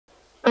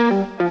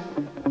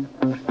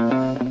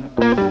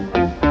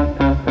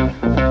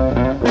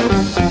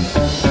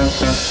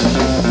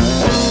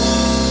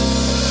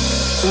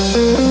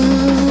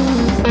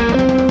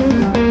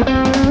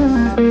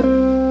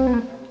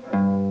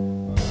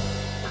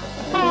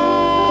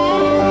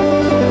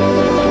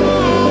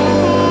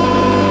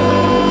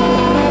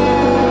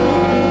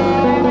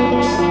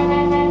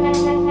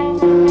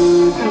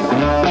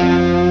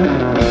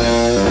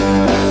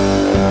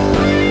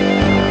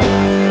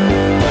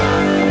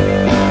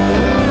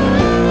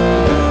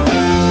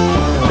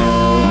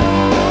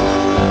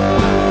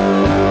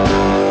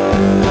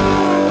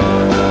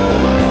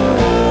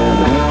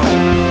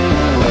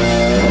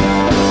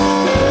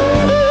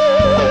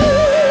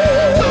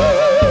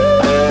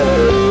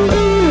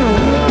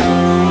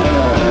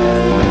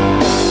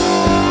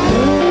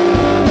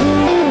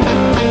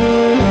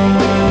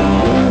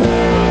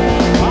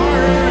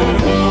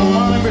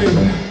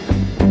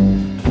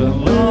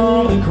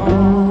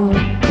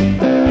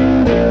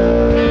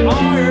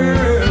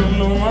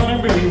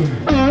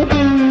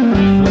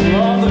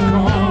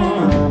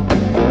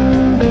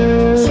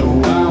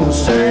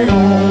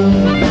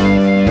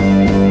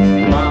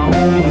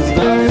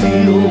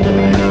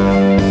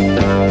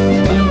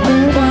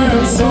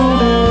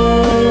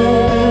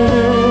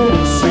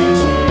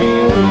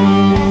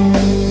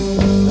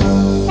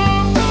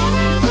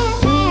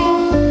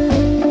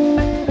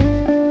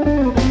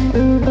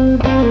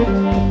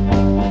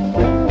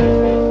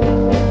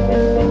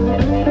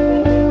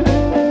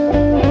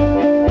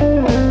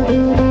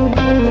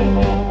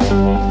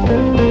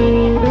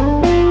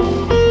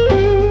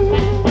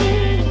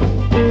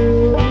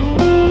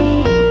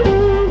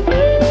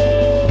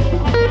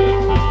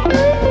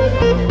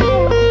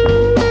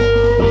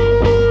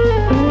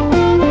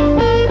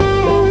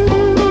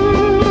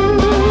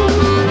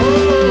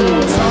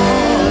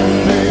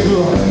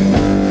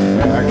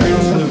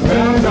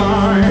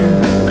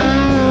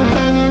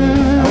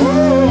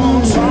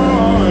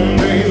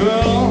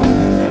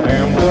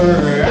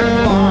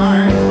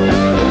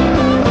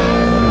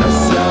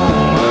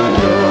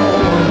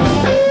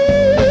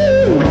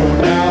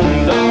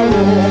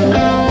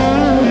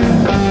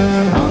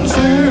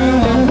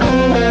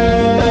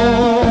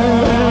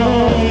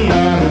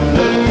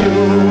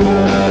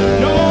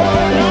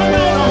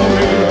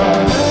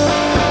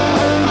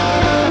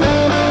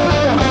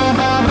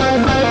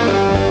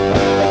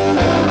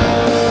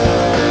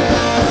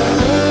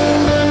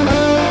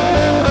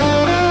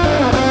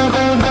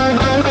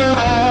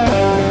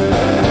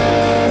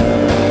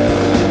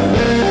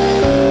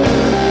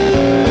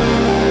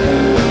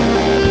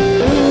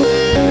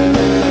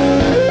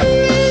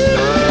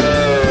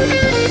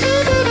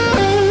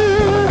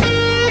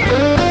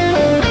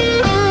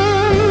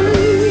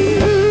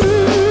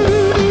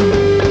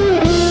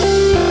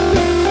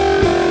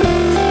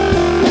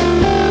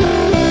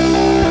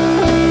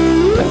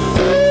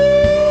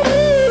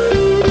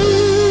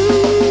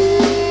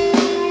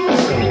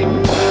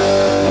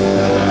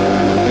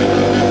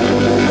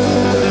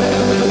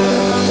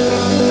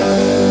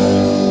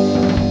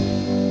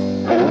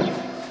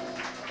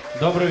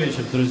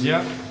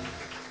Друзья,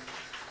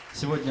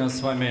 сегодня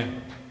с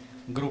вами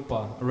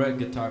группа Red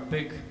Guitar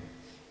Pig,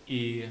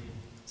 и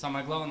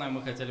самое главное,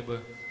 мы хотели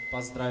бы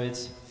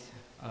поздравить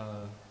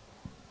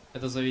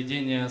это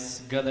заведение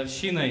с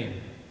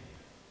годовщиной.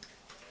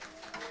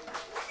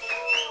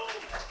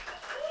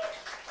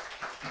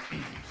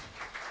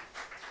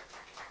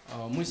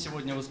 Мы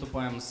сегодня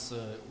выступаем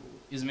с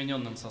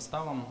измененным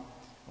составом.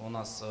 У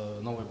нас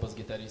новый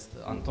бас-гитарист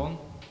Антон,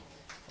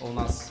 у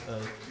нас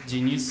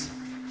Денис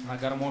на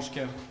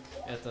гармошке.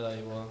 Это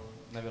его,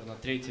 наверное,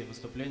 третье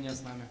выступление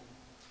с нами.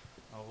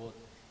 Вот.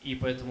 И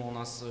поэтому у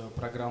нас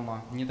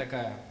программа не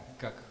такая,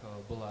 как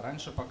была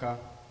раньше пока,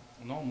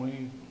 но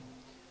мы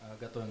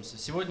готовимся.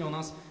 Сегодня у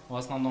нас в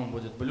основном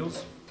будет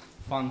блюз,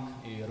 фанк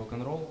и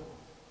рок-н-ролл.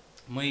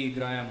 Мы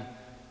играем,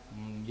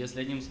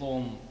 если одним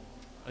словом,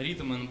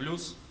 ритм и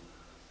блюз.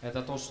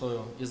 Это то,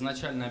 что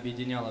изначально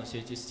объединяло все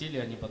эти стили,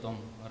 они потом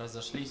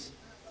разошлись,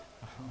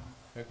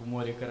 как в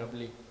море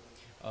корабли.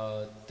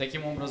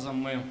 Таким образом,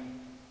 мы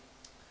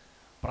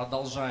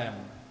продолжаем,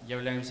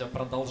 являемся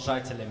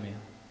продолжателями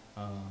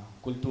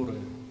культуры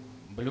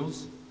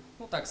блюз.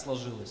 Ну, так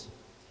сложилось.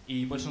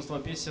 И большинство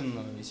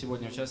песен,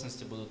 сегодня в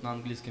частности, будут на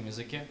английском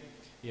языке.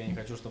 Я не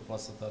хочу, чтобы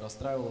вас это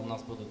расстраивало. У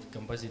нас будут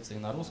композиции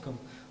на русском.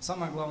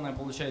 Самое главное,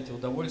 получайте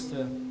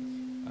удовольствие.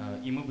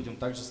 И мы будем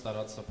также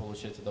стараться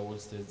получать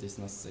удовольствие здесь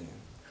на сцене.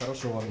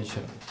 Хорошего вам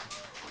вечера.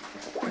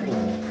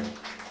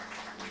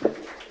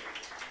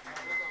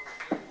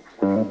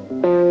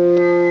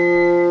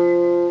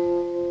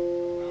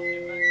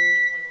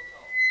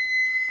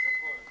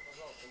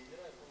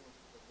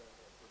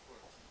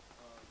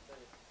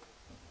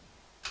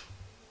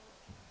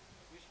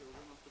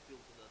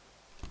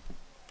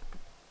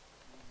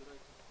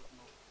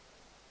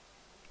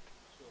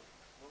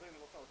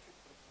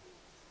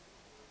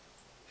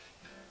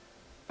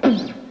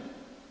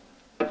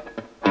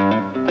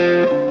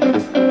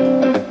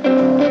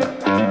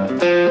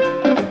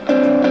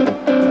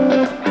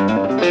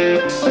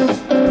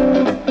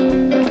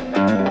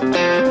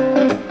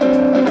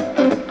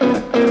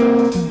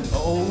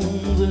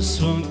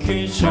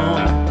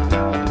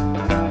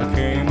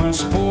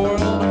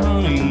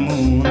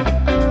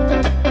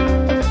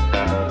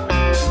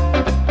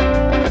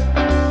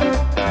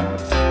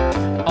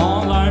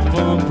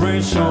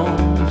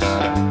 relations,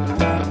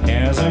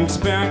 as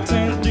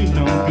expected, did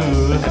no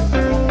good.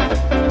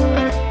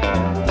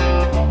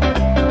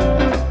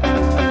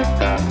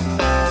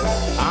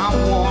 I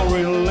want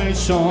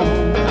relation,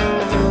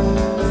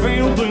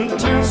 failed the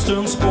test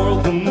and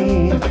spoiled the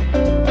mood.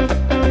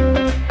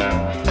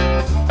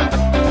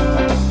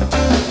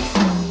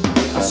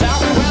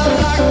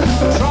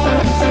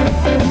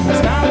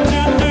 It's time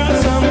to do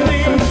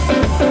something.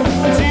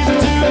 It's easy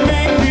to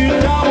make you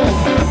double,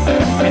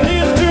 and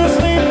it's to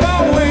sleep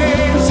away.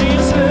 She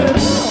said,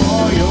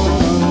 oh, you're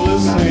not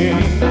listening.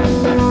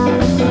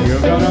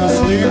 You're gonna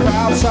sleep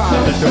outside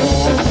the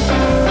door.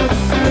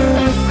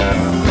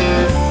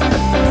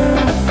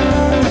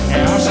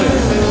 And I said,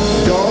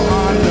 you're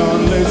not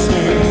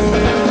listening.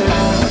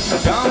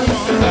 Come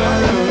on,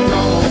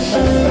 come on.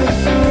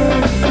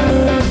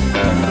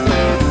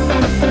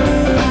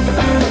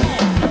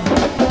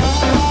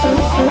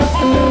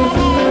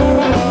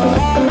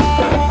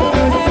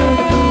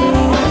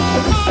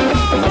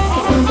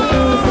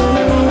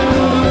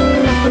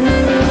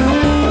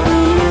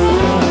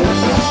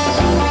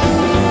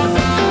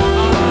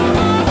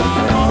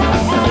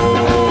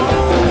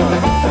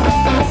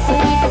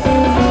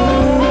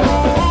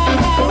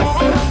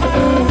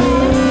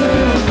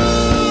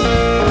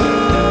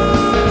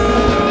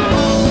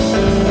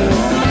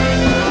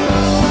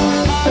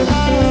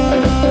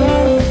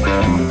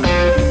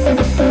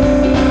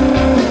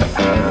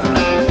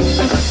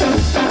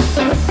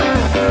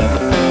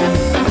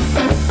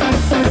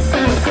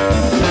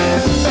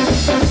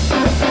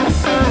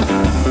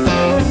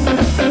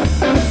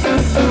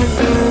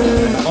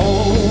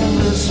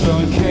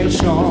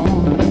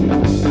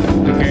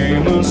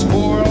 Became a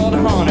spoiled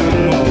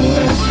honeymoon.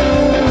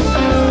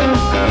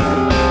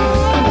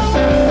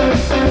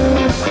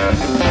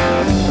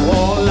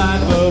 All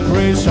light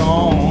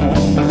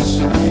vibrations,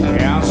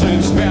 as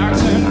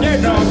expected, did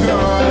no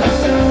good.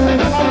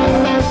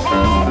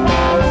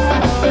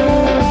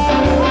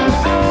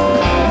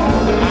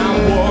 And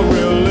war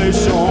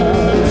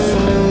relations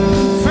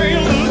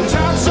failed the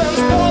test and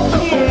spoiled the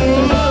mood.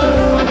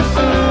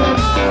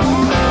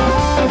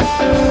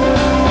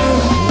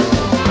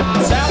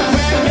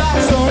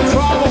 Some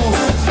troubles,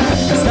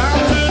 it's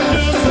time to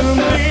do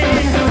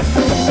something.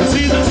 It's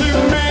easy to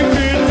make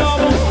it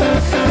double,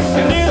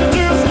 and it's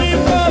to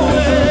sleep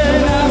away.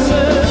 I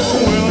said,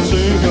 we'll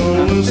take a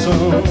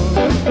listen.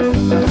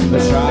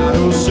 Let's try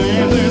to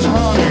save this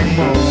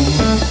honeymoon.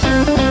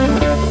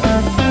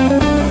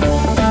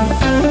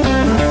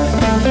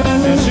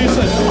 And she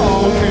said,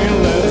 okay,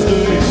 let's do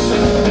this.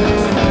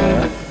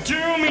 Do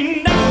me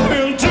now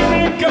and do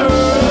me good.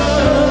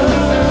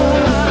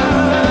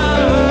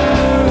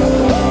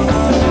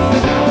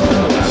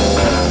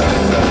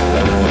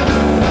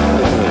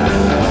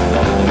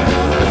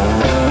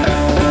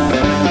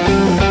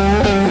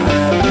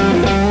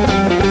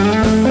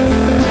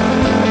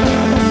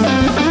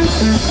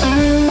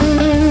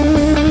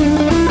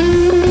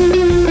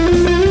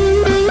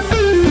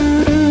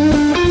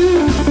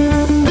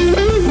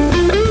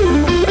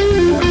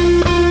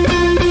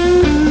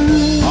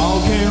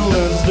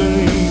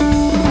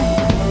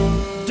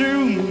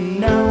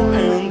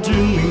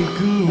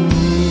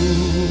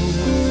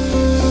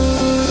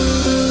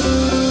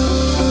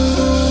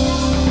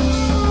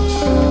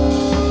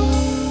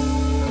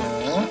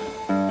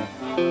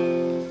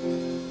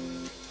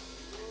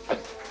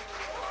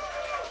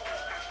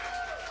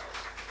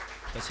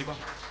 Спасибо.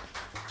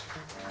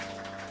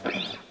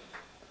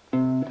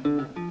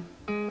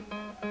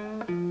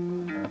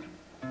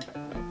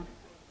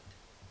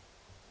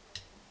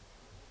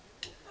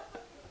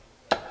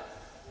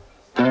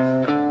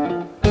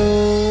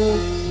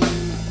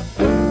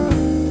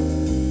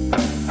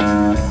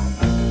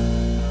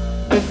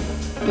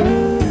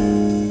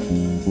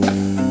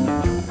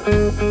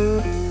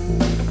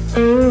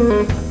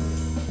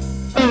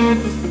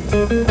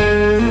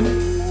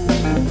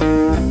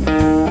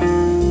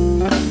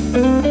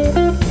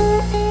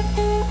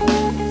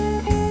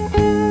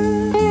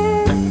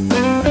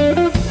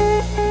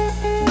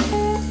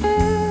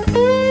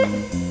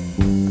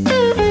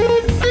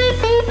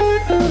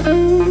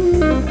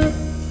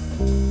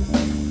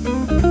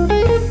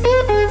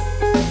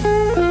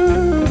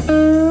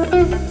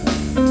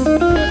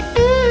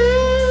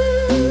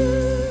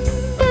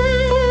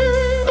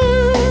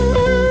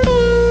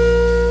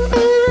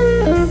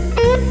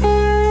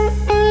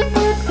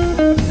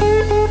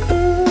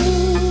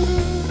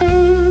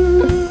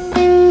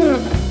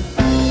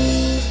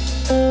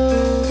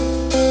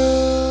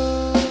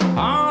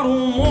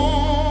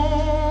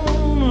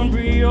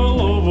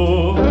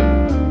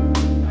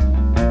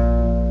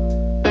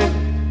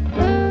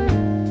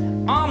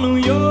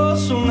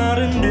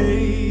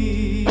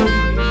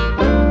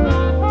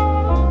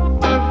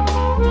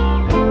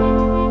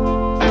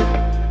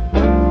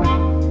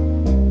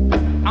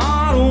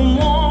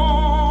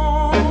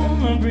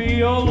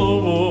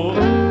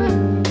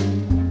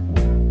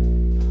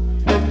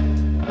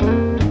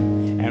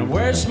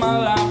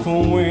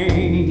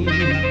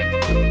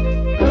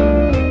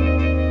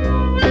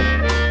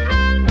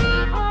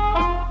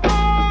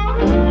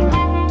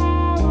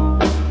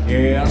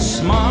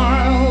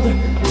 smiled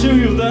to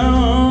you then,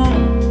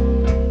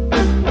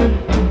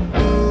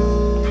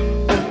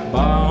 but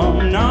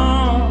I'm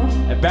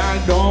not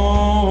back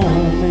on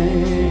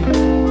me.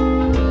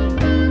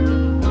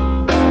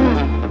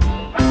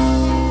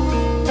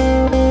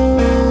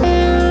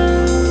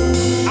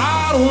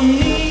 I don't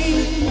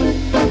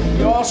need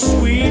your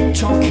sweet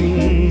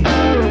talking,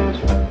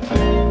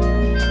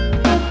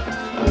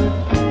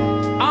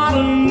 I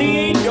don't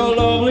need your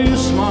lovely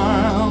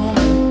smile.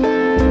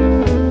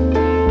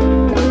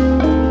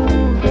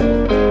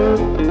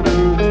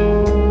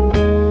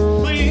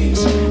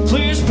 Please,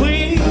 please,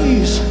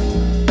 please,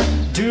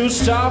 do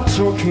stop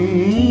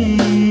talking.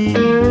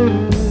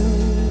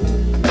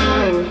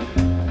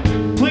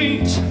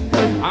 Please,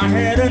 I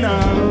had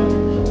enough.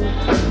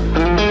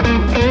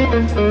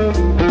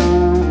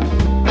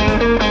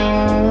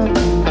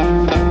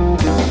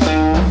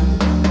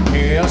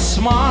 Yeah, I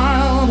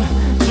smiled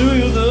to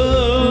you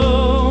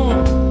though,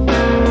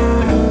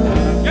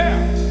 yeah,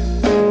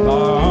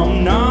 but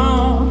I'm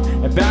not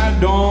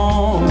back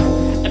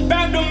on,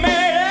 back to me.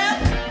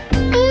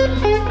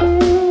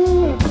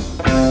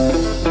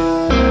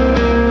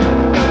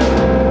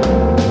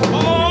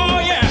 Oh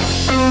yeah.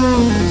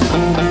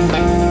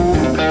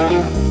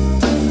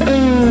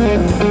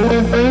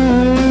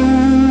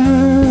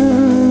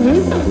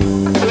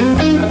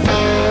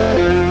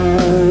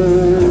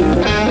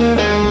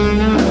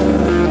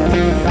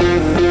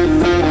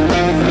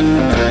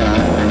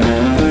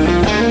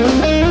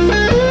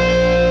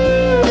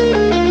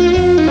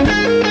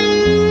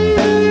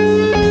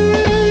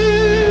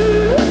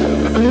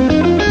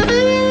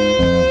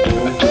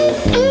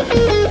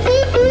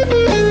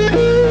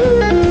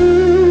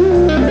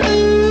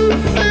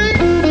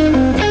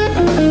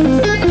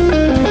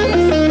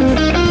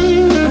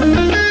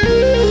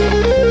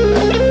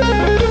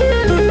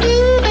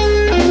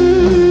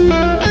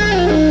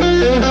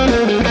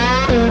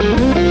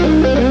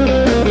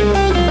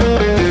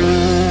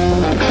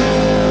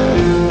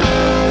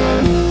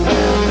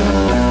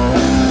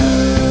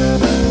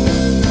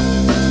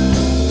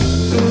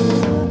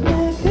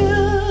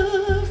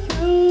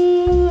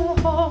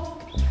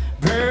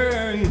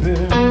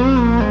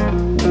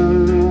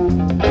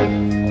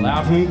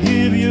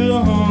 Give you a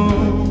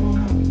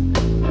home.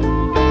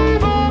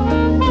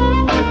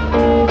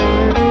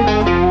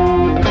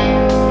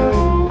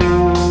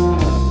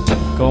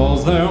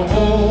 Cause they're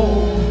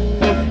old,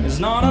 it's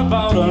not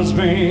about us,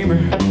 baby.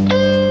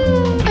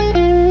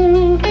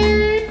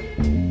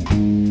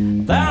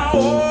 That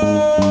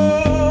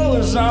old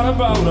is not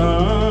about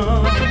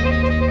us.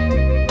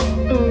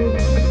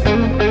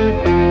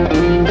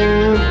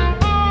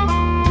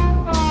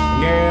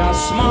 Yeah, I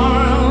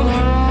smiled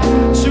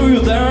to you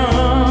there,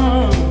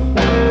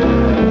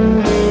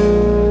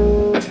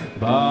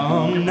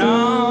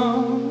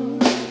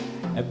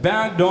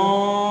 back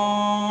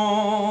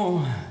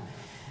on,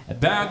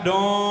 back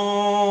on,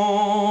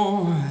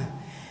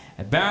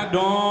 back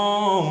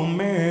on,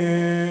 man.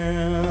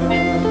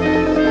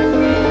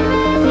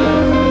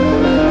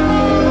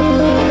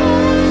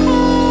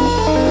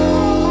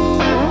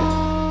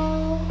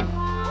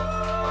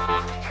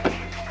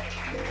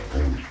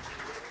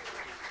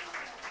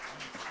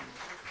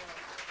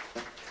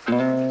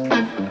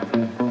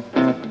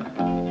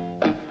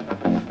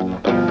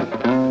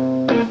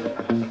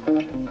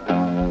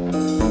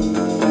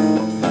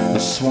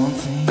 Just one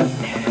thing,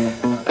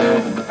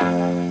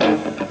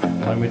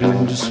 let me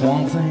do just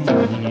one thing,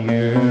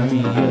 yeah.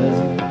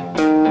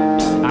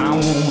 I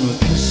wanna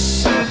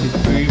kiss you,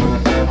 baby,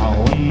 I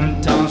wanna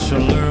touch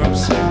your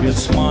lips. Your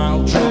smile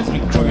drives me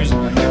crazy,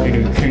 and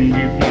you can't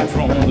keep me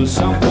from this.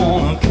 I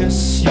wanna kiss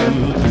you,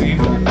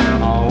 baby,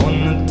 I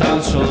wanna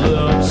touch your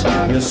lips.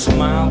 Your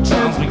smile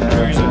drives me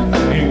crazy,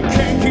 and you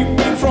can't keep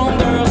me from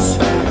this.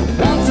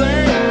 One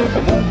thing,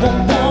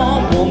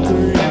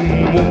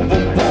 one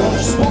thing,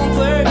 just one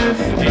thing.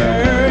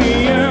 Yeah,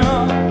 yeah.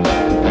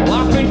 Well,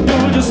 I can do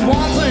just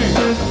one thing.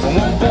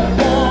 One thing.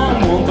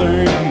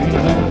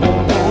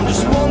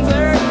 Just one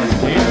thing.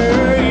 Yeah,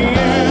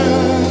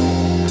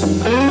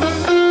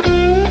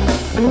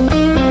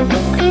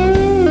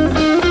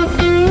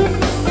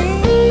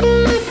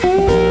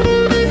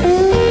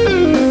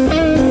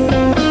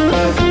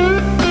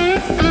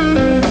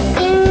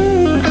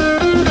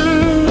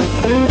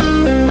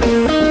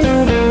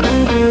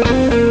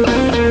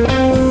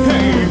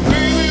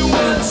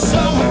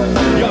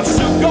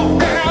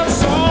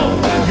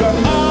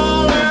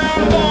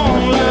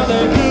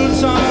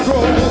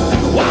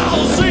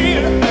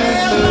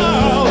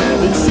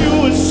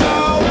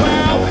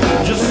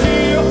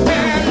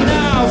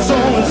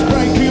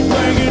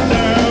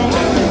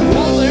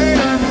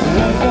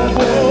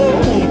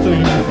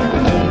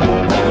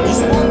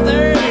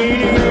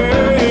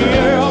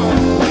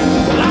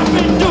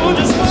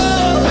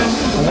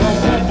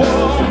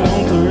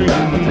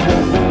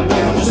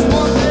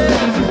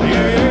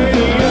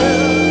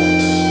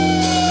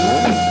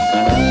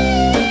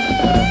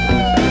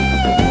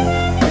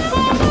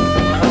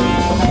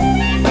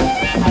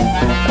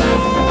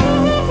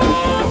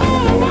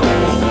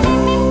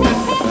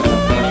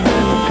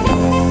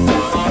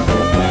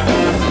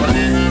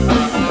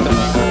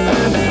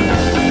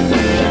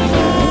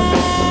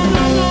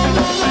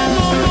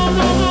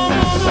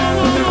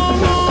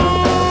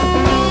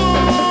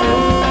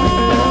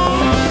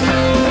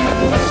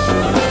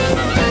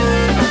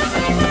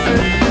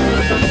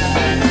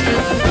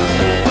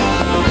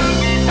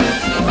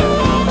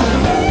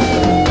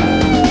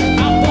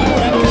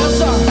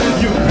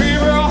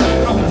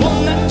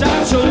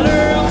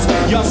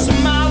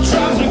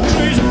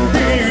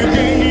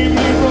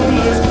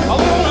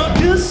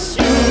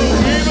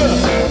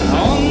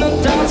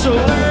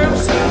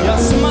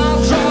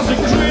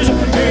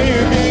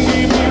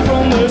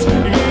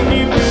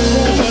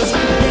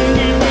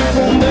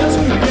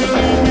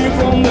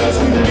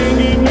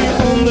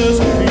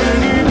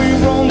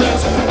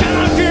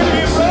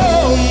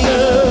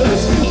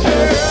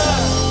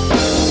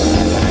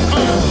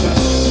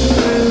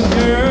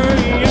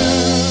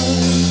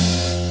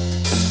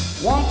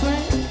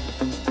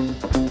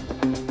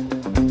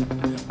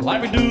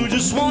 Let me do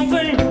just one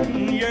thing,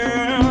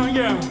 yeah,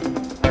 yeah.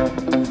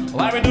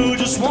 Let me do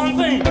just one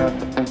thing.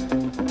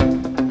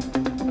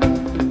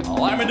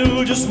 Let me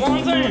do just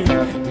one thing,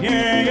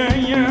 yeah, yeah,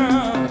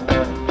 yeah.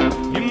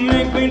 You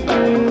make me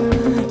do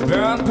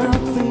bad, bad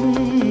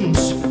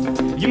things.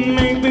 You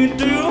make me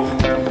do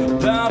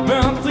bad,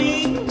 bad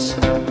things.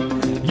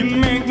 You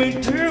make me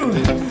do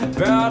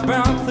bad,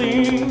 bad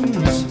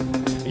things.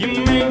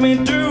 You make me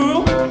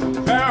do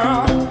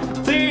bad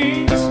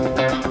things.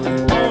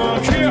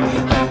 Okay,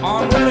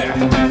 I'm ready,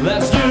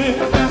 let's do it.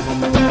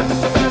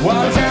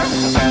 Well, yeah,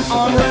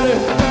 I'm ready,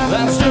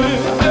 let's do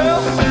it.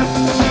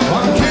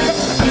 Okay,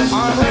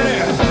 I'm ready,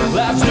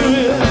 let's do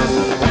it.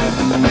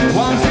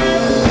 Okay,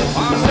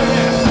 I'm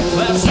ready,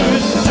 let's do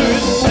it,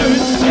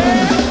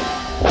 yeah.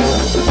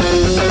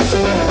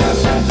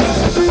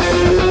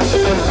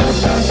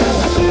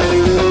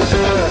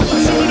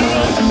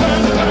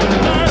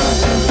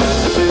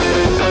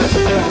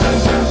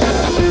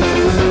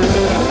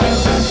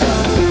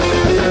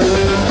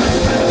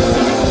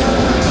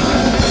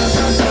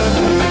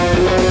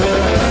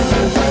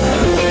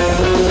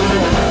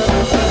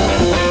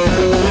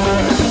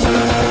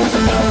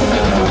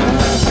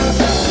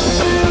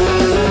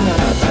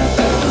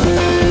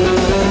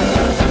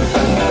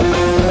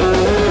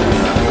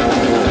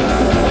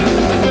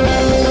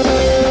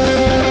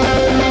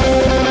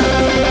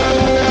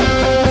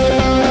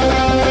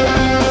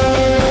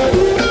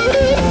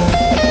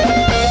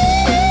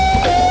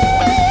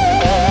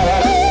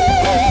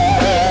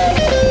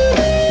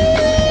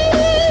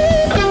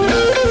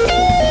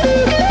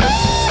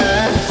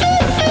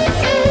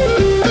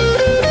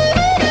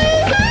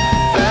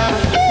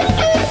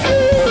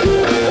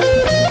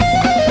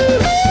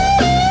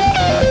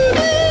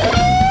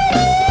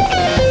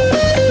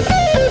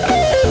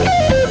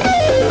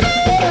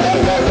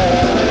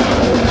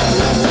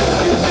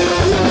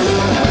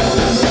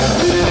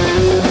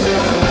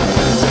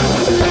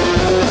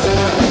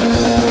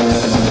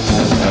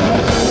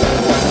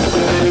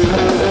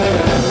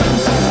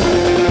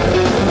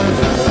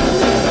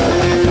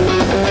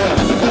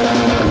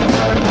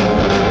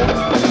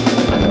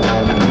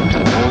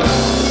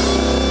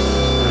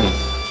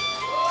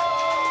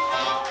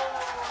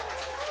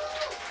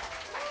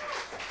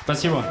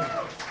 Спасибо.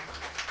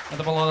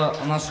 Это была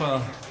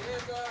наша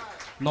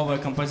новая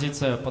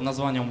композиция под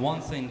названием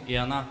One Thing, и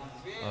она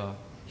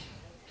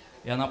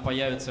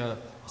появится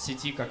в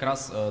сети как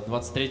раз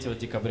 23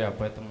 декабря,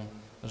 поэтому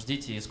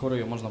ждите, и скоро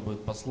ее можно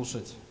будет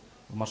послушать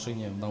в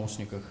машине, в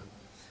наушниках,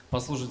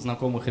 послушать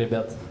знакомых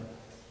ребят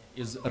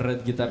из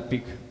Red Guitar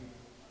Pick.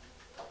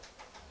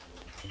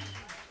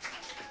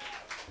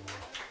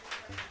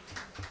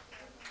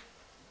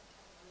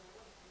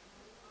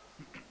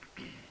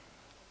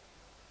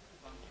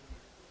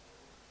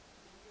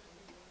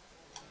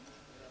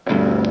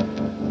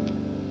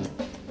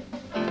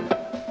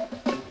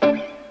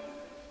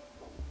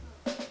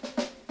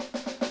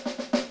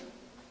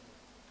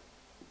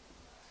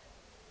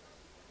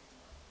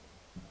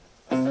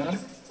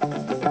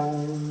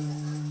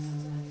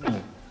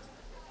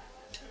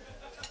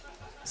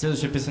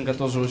 Следующая песенка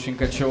тоже очень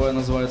кочевая,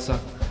 называется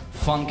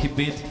Funky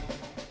Beat.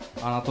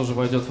 Она тоже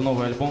войдет в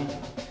новый альбом,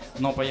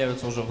 но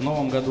появится уже в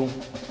новом году.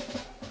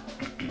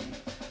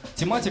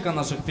 Тематика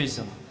наших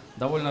песен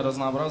довольно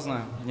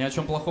разнообразная. Ни о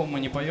чем плохом мы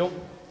не поем.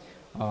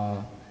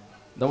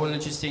 Довольно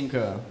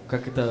частенько,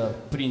 как это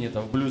принято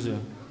в блюзе,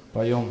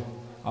 поем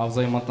о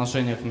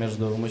взаимоотношениях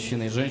между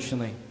мужчиной и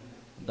женщиной,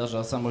 даже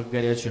о самых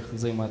горячих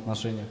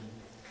взаимоотношениях.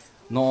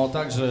 Но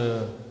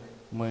также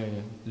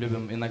мы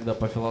любим иногда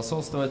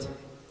пофилософствовать,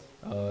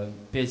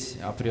 петь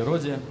о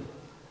природе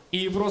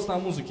и просто о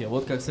музыке.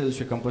 Вот как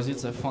следующая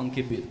композиция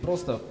Funky Beat.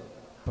 Просто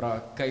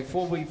про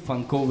кайфовый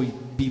фанковый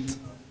бит.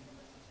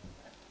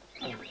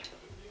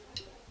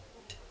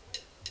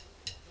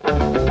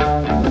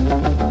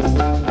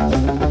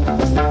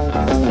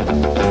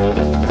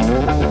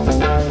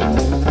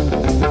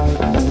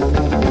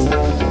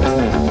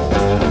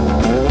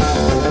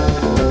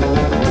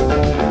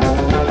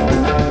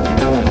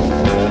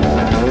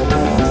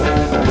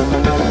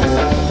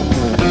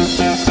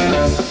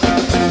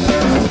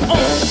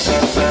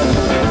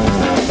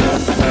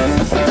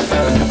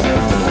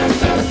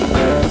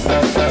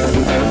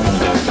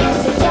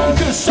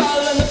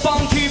 Silent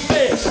funky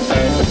beat.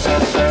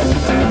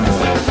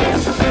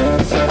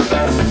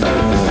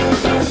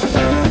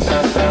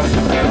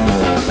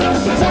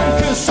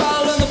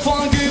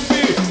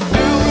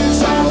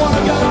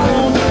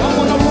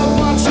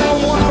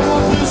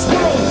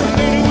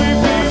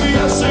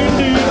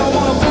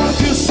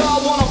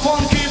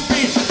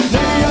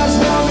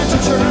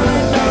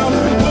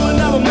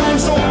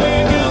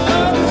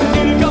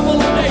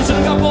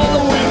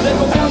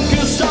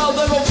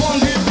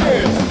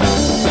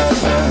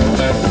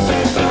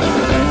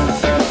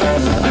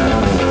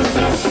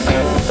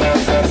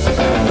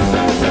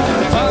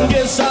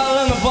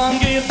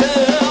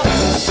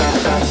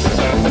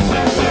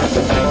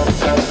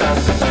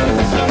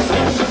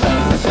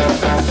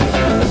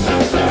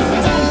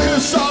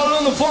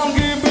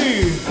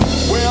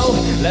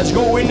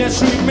 Let's go in that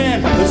street,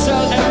 man. Let's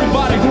tell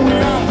everybody who we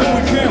are, who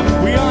we can.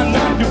 We are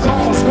not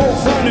newcomers, go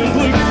front and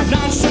bleak.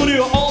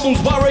 Non-studio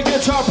albums, barry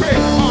guitar pick.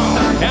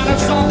 And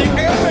it's not the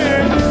air,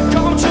 man.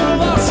 Come to the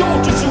last show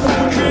to see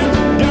what we can.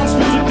 Dance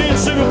music,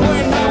 dance, sing, we're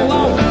playing out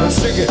loud. Let's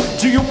sing it.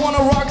 Do you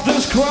wanna rock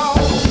this crowd?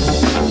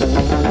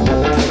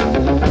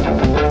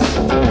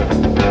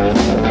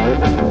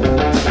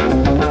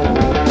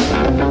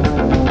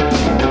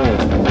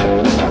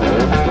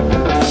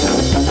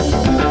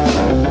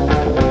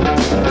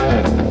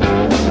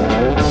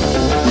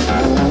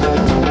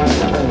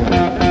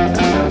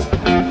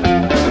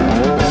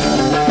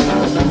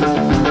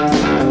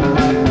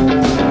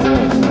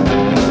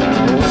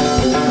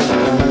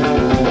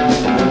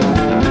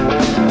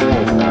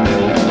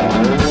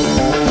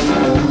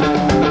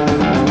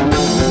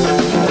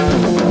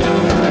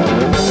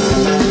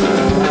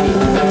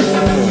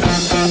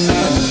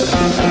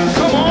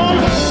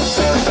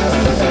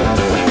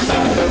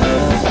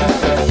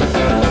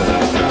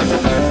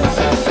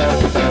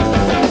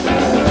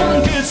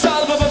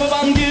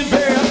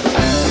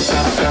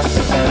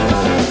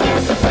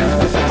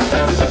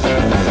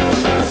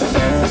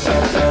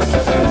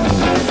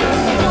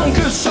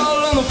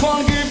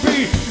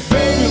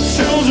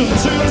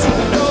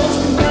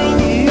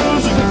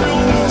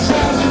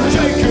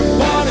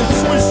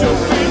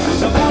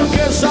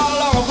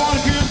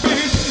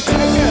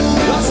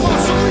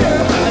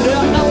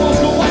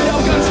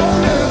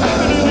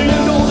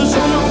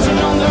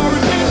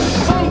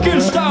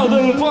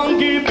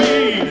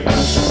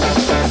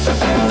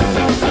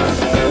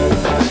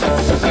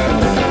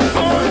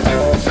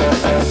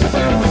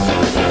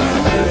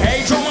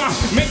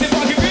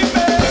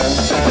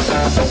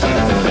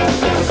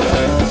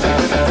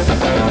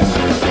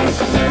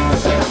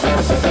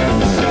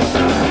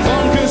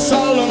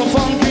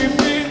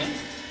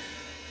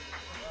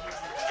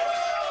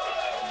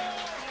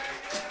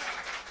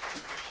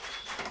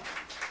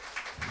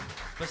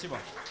 Спасибо.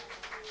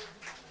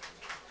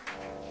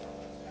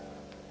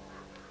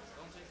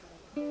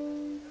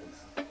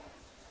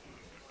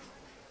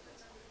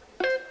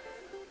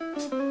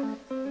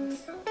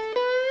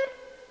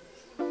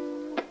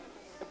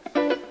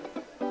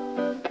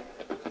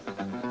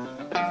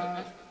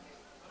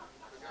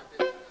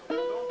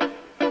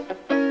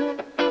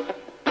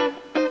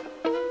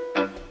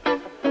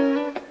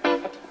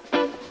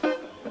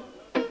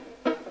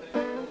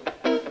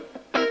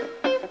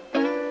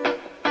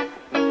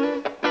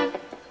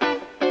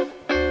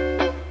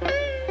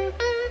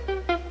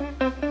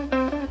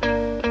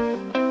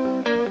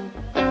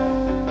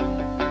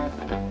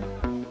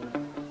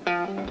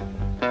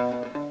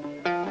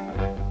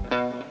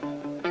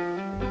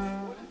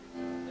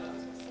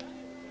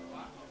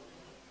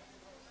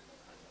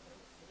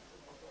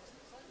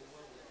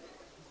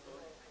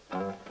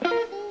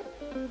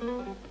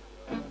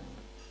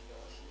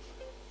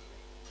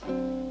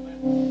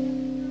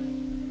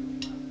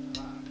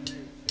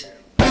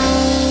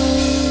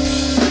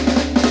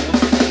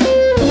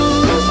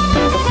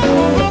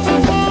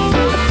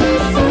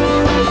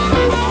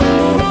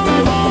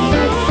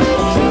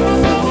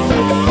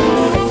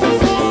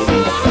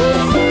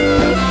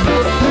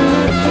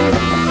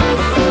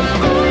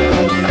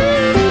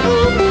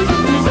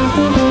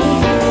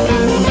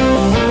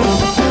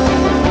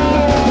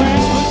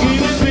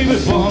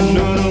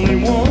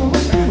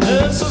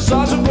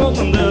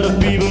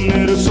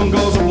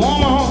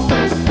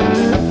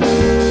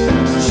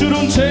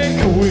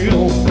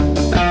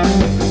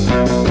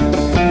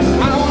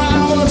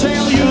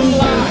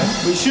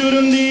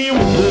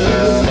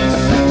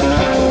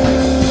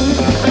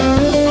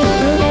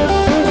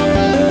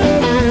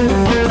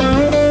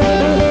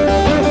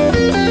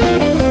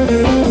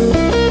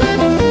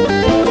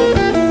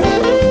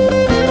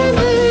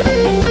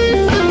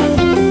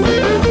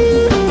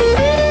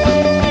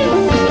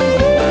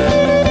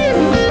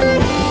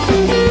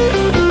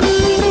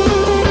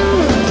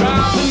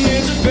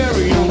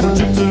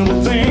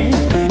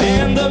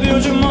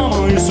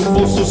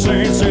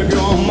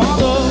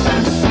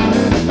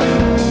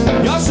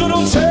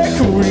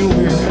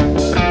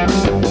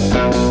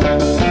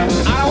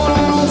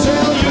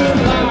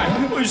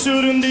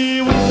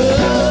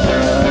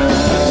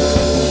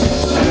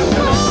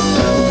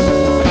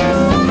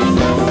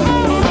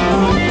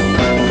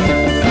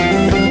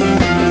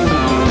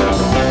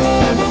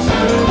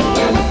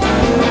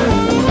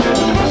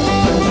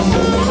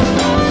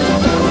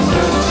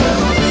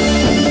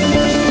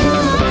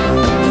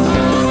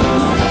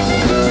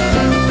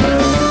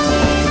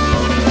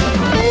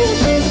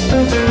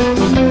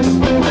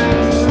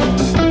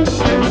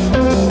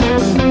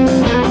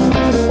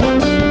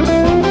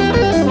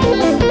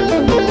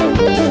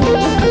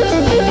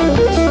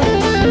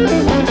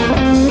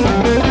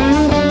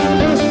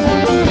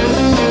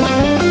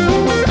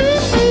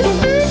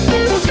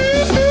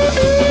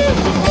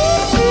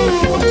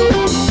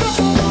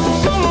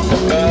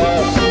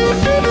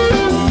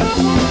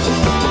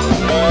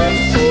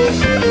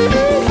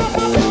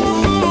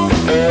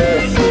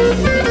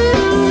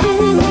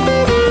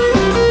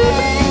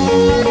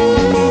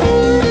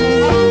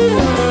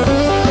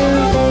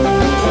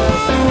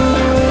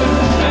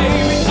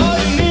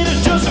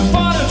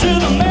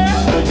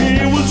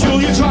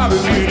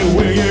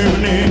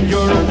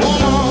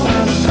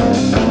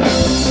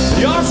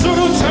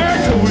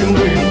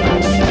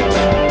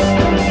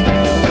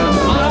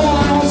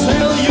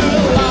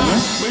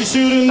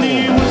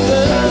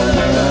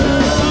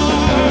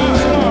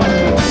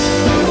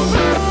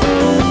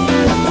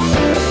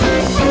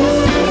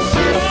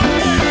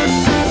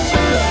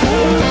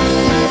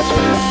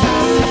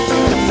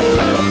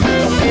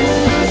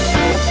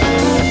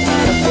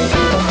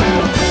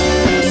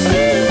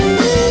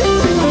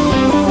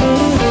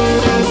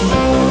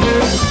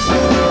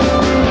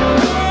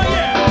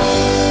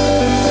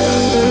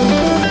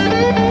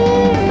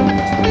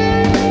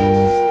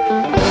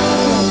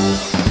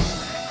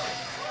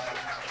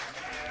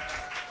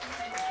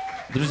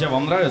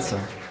 нравится?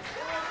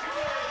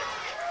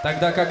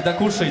 Тогда, когда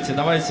кушаете,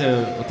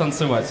 давайте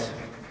танцевать.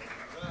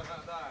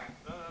 Да.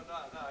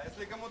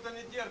 Если кому-то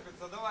не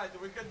терпится, давайте,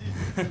 выходите.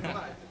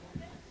 Давайте.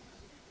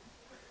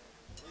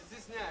 Не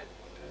стесняйтесь.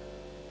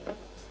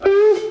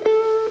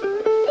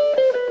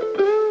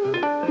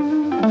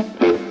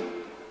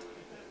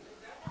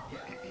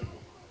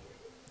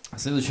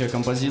 Следующая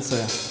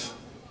композиция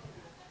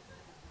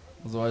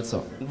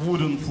называется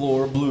Wooden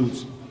Floor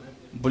Blues.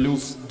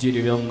 Блюз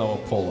деревянного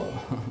пола.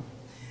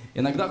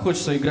 Иногда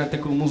хочется играть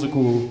такую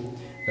музыку,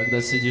 когда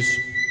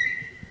сидишь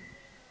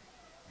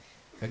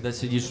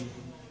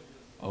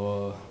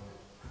в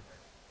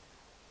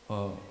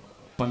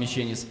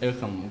помещении с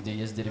эхом, где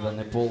есть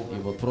деревянный пол, и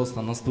вот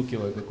просто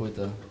настукивая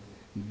какой-то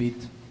бит,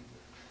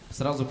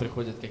 сразу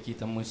приходят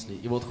какие-то мысли.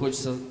 И вот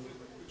хочется,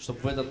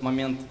 чтобы в этот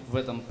момент в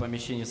этом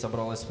помещении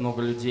собралось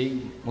много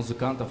людей,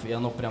 музыкантов, и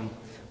оно прям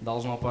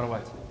должно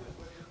порвать.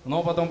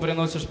 Но потом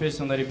приносишь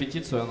песню на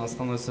репетицию, она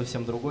становится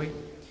совсем другой,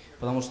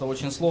 потому что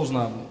очень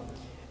сложно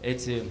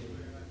эти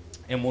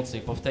эмоции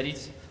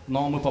повторить,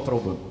 но мы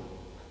попробуем.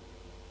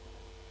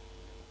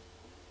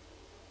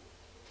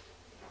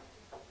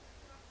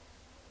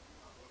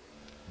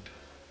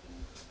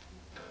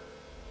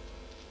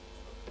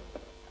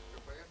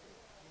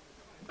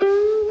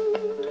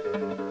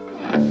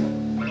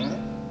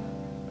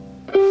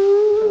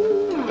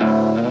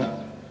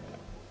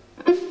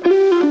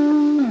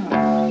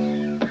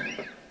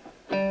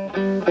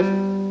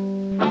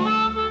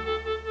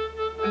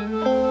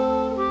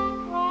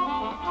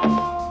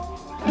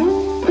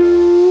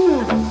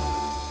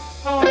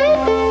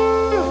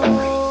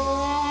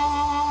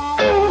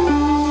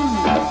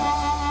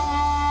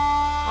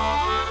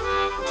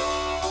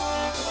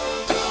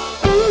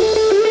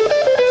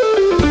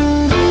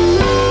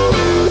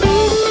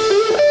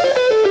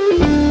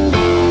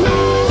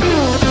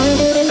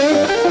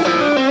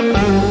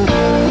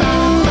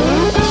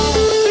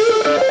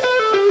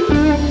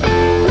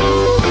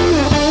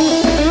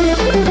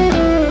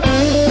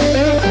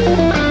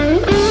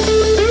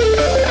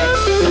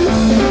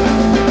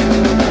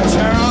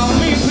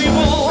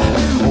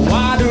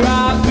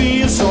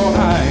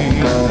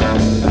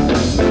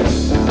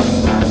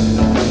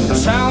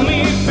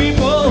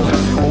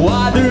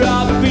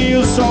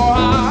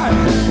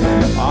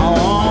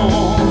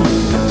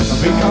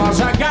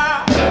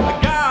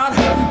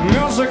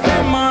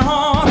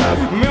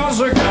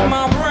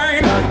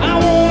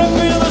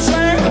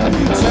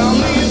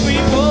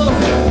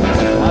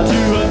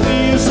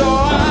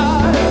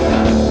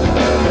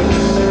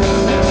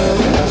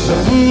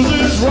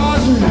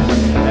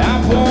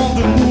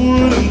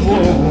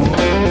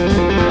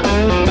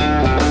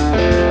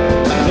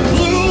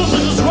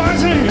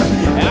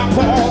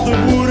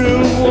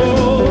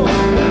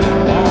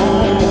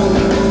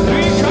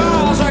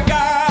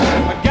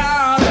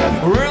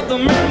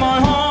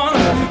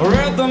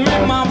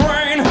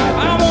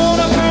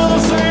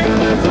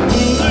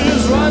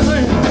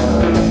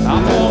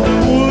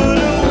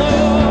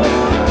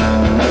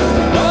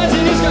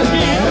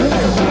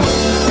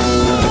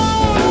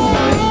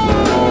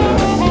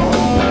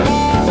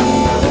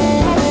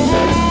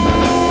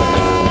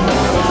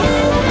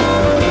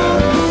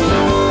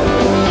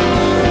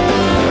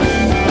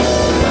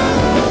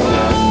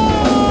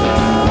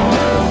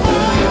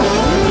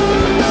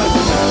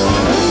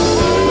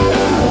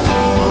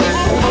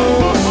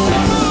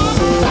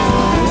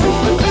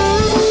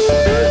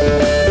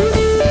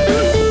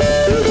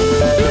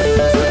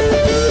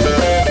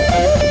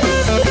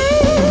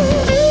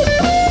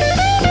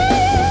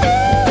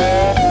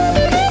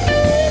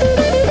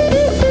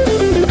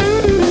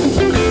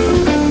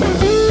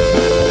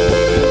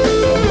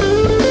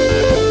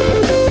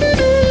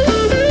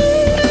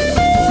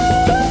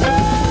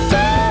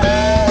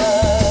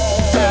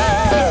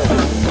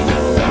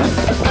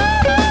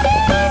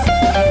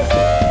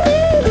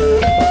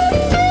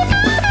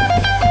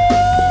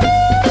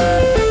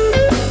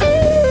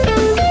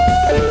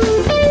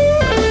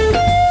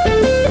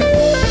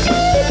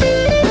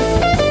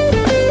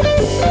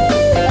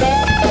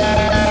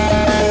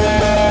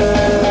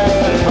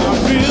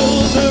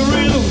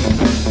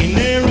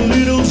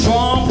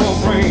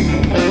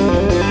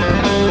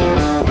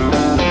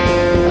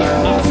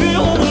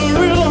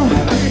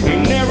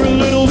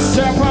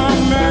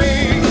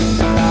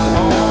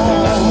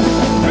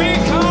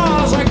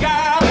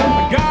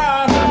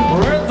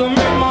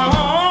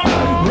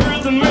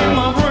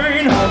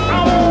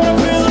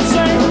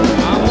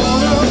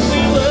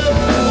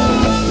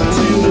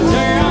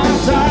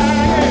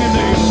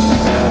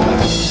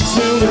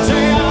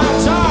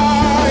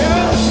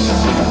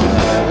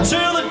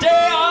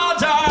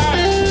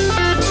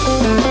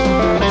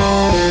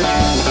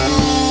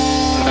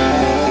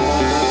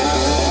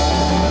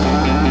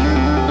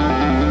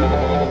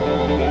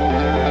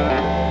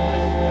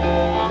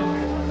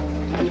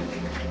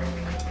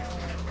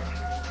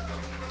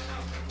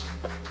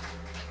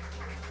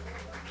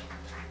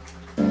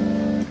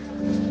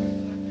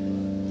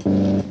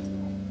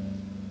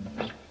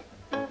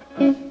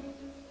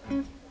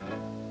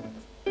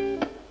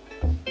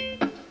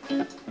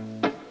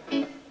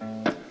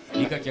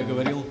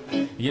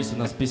 Есть у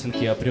нас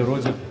песенки о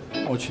природе,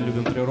 очень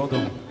любим природу.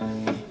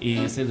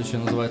 И следующая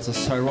называется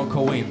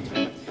Sirocco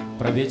Wind,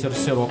 про ветер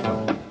Сирокко.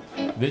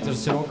 Ветер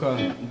Сирокко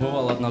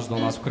бывал однажды у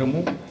нас в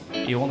Крыму,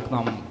 и он к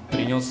нам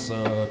принес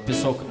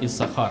песок из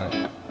Сахары.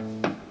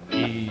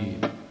 И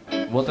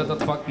вот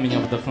этот факт меня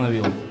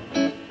вдохновил.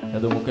 Я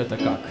думаю, это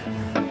как?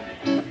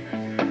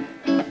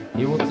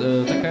 И вот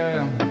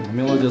такая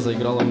мелодия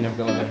заиграла у меня в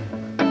голове.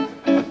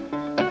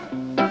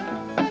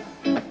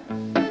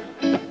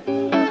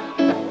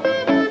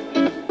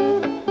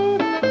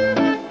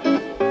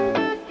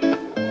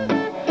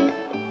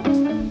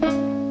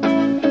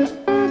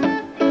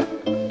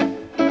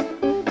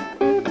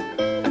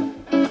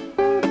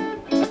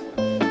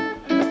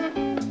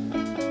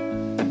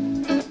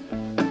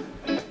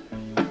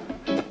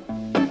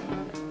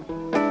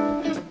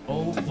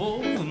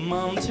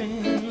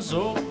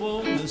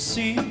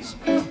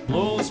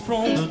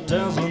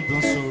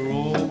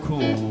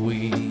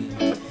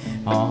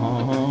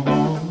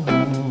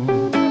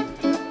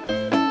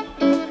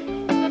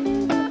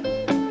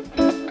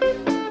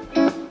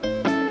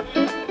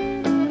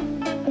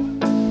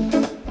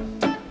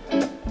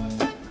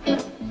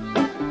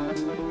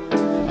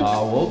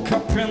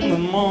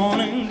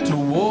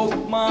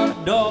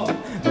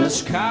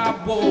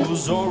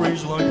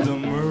 Orange like the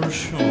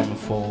Mercian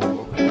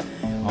fog.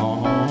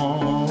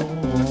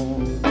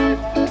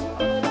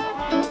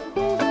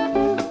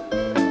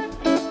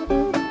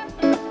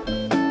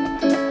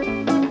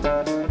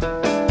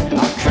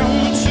 I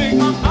can't take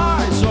my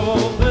eyes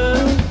off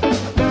it.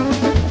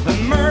 The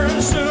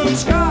Mercian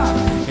sky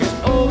is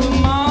over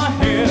my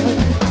head.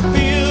 I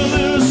feel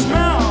the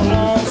smell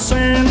of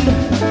sand.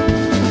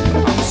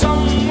 I'm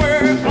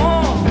somewhere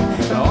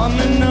on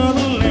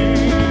another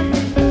land.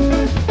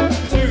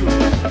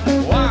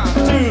 One,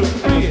 two,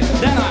 three,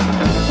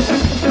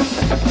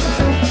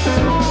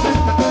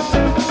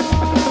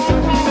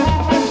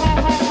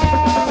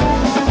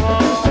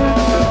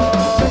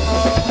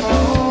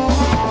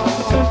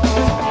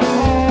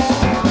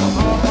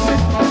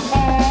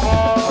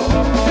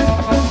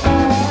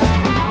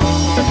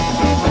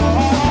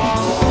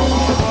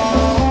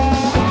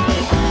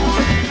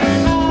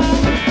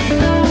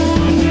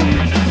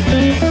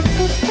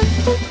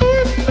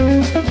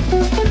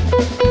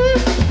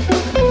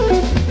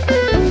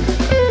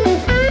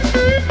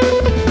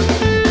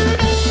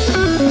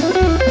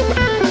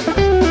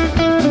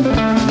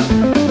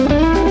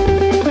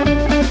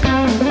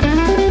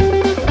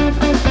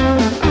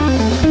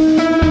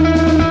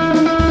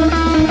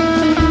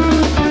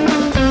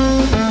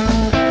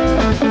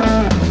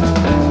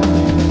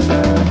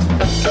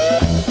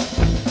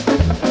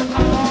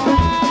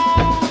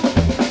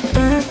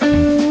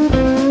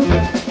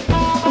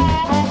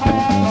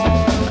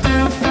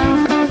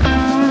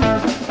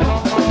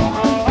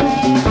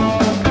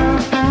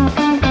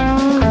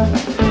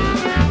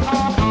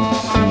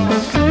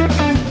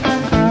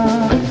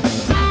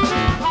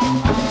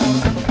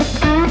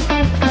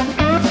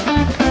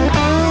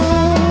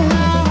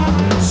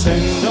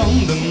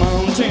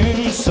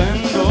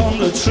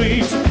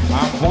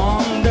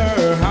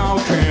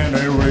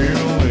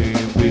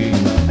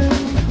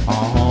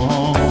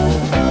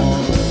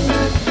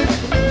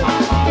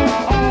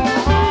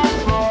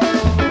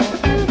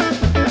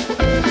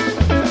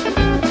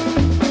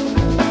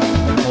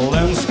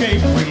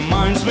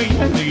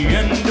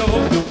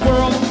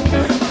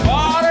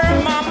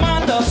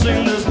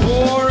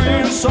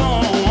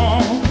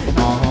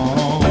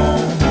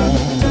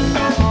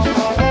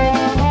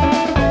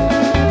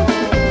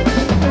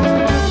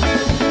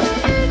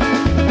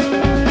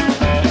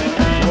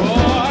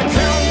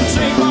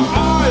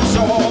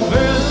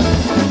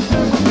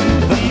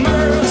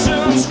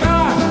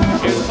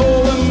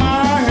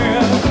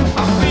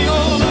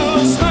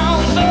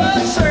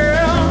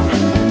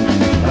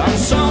 then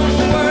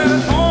somewhere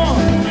on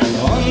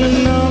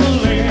another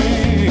land.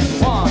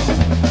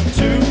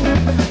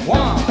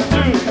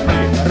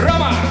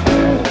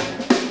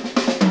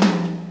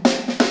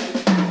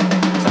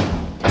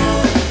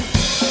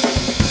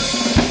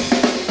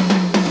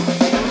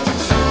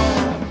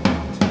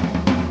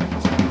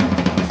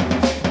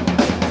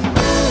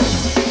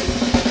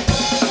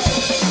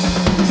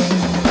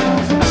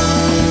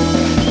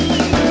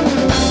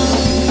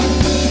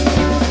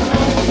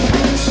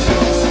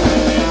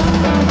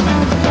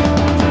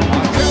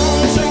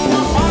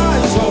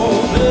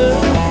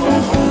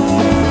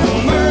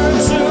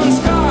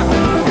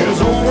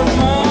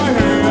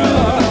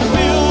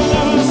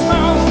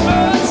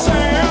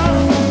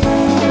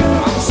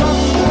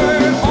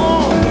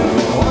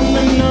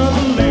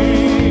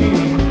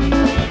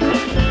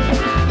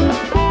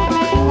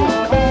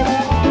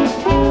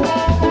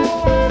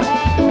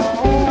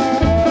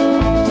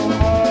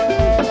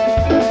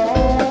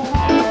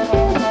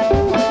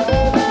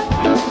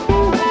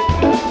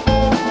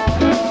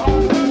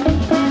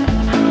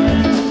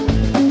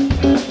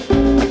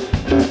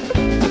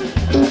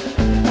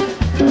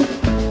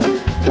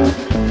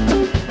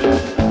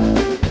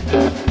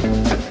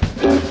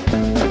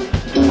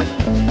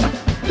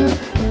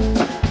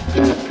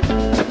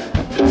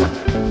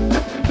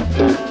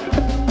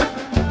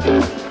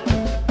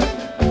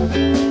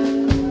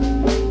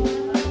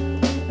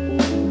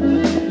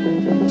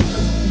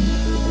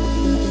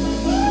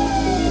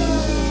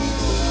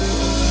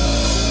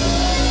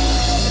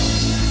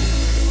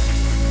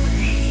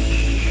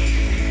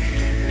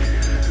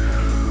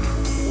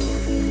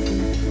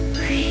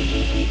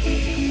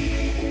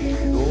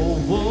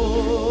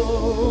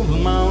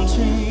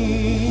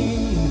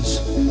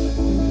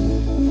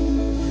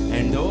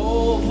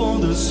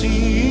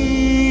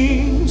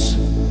 scenes,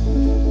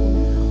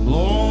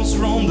 blows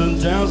from the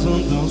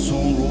desert, the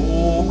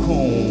sorrow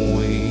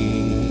away.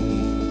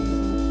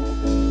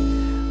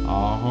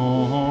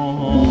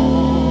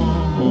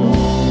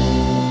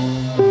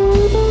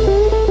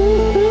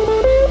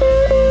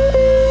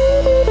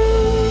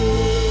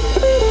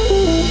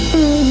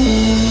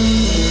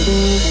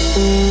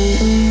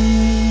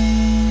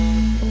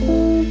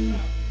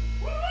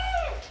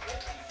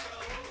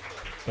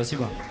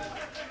 Спасибо.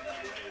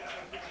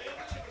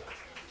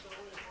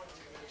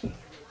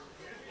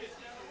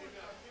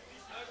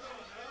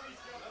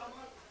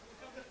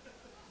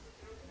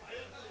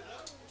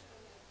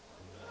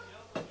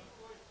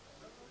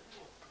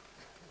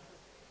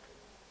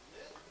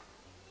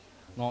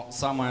 Но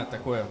самое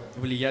такое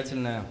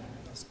влиятельное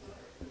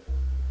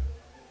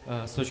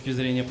с точки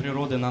зрения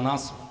природы на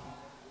нас,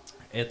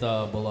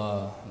 это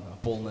была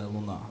полная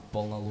луна,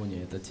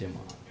 полнолуние, эта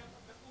тема.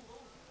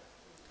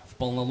 В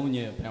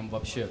полнолуние прям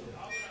вообще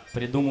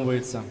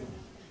придумывается.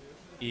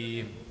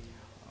 И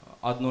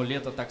одно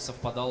лето так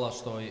совпадало,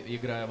 что,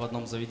 играя в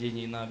одном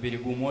заведении на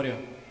берегу моря,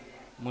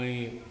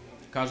 мы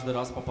каждый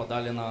раз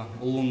попадали на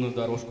лунную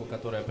дорожку,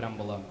 которая прям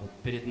была вот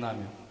перед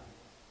нами.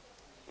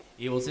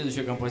 И вот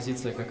следующая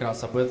композиция как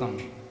раз об этом, о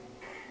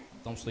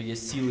том, что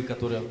есть силы,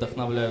 которые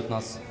вдохновляют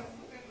нас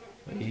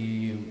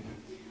и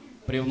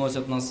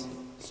привносят в нас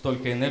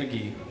столько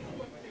энергии,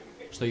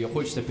 что ее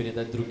хочется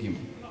передать другим.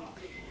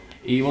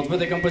 И вот в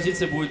этой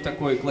композиции будет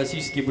такой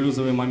классический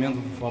блюзовый момент,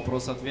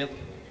 вопрос-ответ.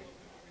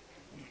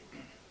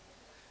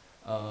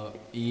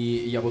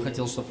 И я бы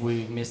хотел, чтобы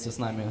вы вместе с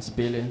нами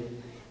спели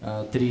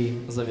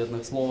 3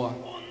 заветных слова.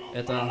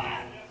 Это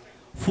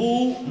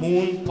Full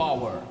Moon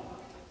Power.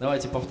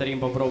 Давайте повторим,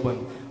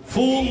 попробуем.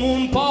 Full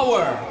Moon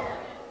Power.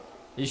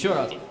 Еще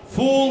раз.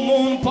 Full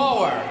Moon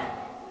Power.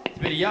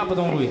 Теперь я,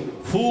 потом вы.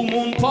 Full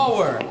Moon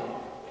Power.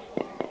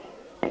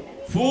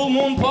 Full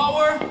Moon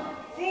Power.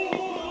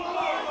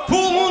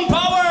 Full Moon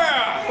Power.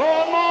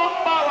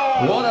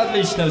 Вот,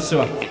 отлично,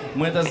 все.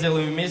 Мы это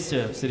сделаем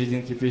вместе в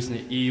серединке песни,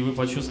 и вы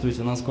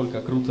почувствуете,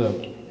 насколько круто,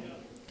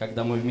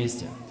 когда мы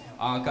вместе.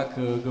 А как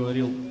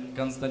говорил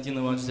Константин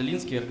Иванович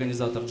Зелинский,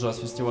 организатор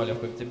джаз-фестиваля в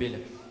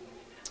Коктебеле,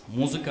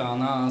 музыка,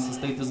 она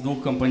состоит из 2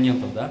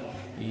 компонентов, да?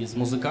 Из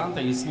музыканта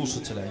и из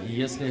слушателя. И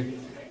если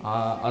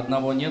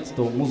одного нет,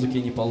 то музыки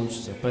не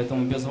получится.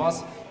 Поэтому без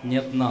вас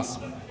нет нас.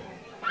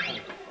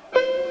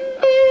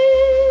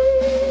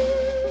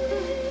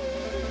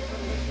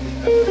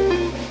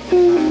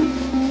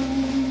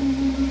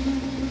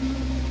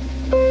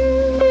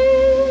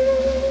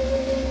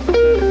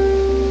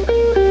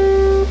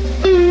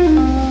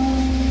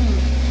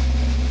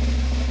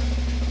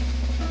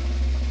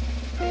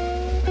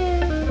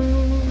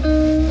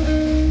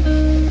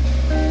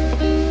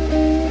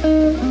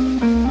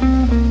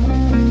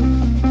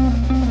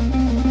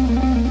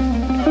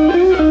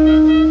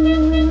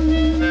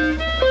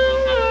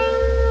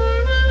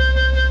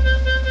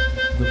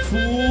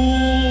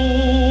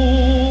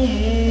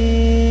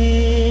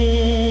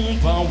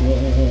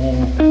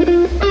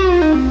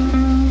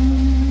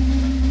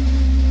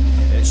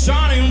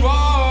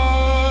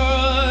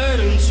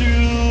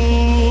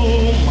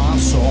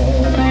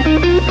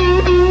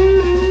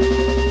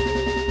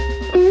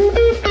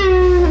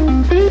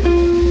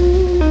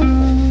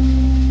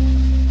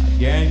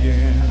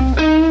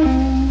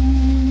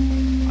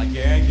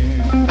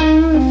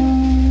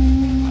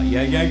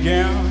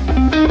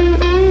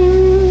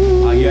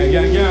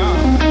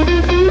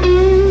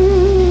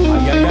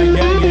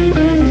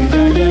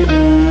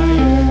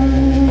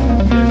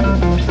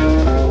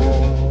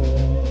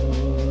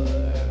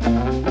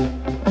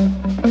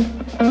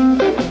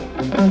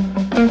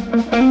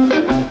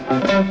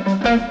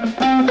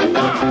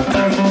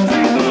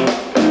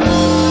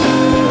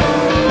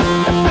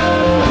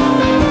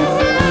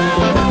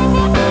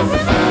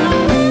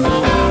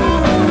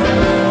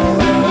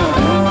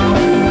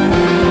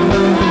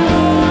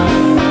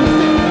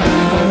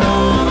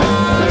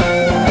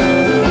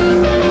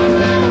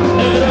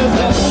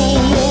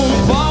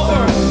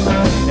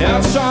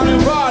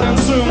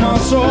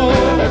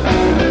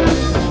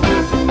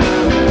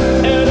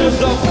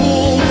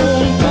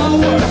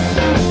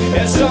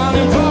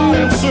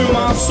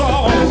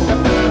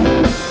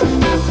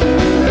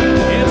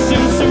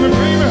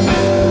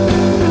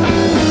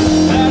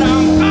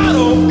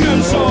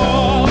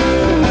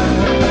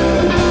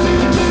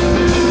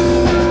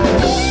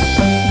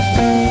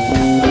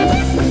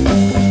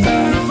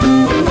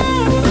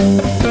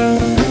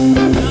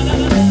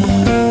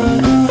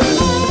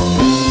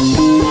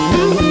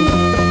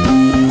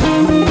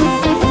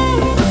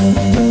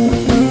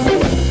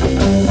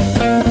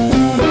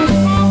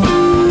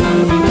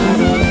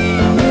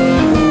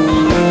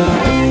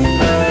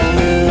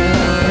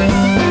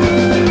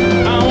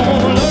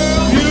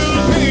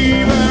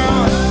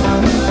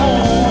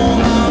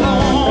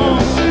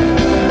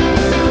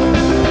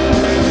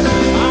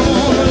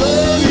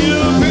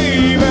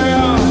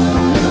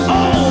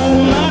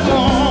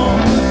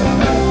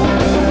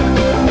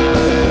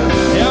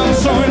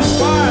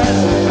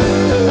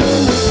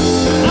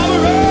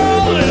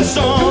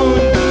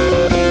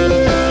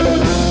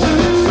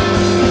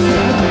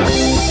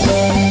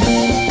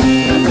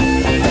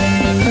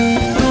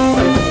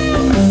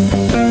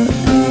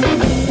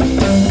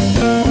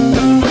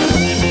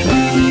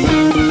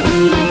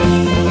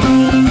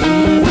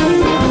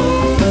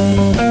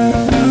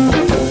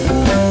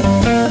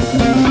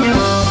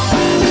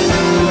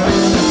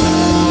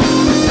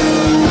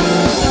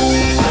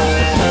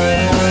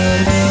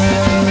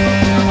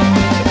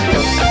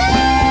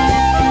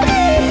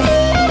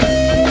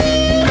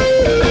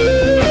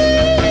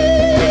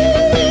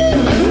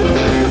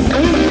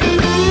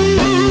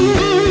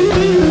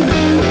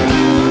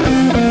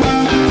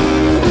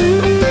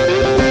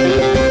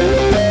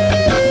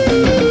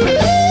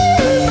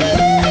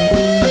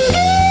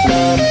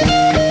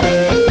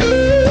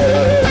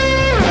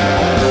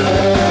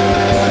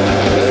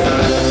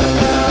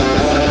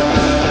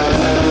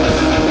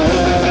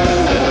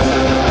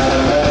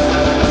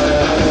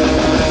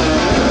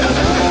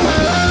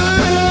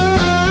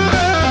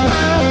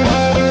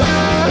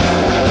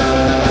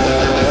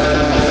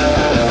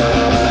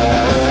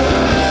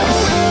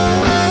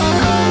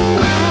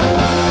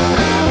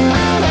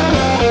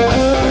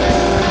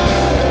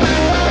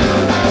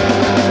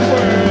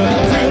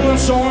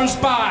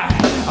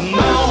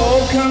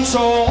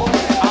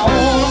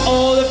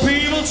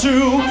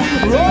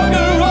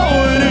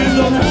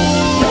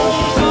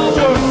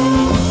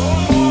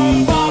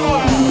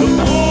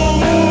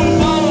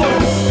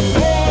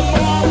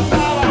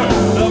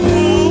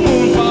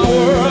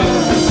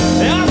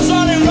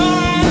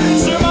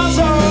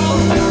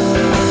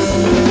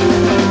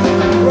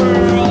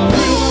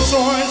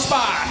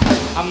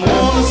 I'm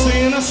gonna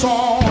sing a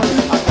song.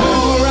 I go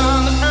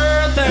around the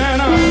earth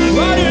and I'm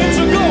ready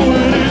to go.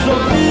 It is a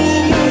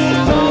full moon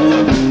power.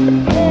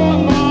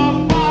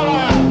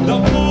 The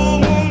full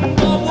moon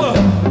power.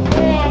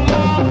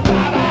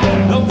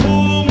 The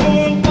full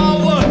moon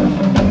power.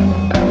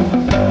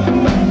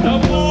 The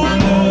full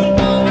moon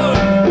power.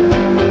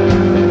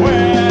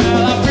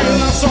 Well, I feel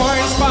I'm so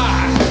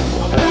inspired.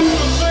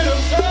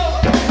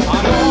 I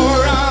go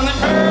around the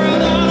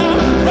earth and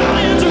I'm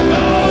ready to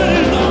go. It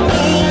is the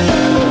full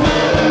moon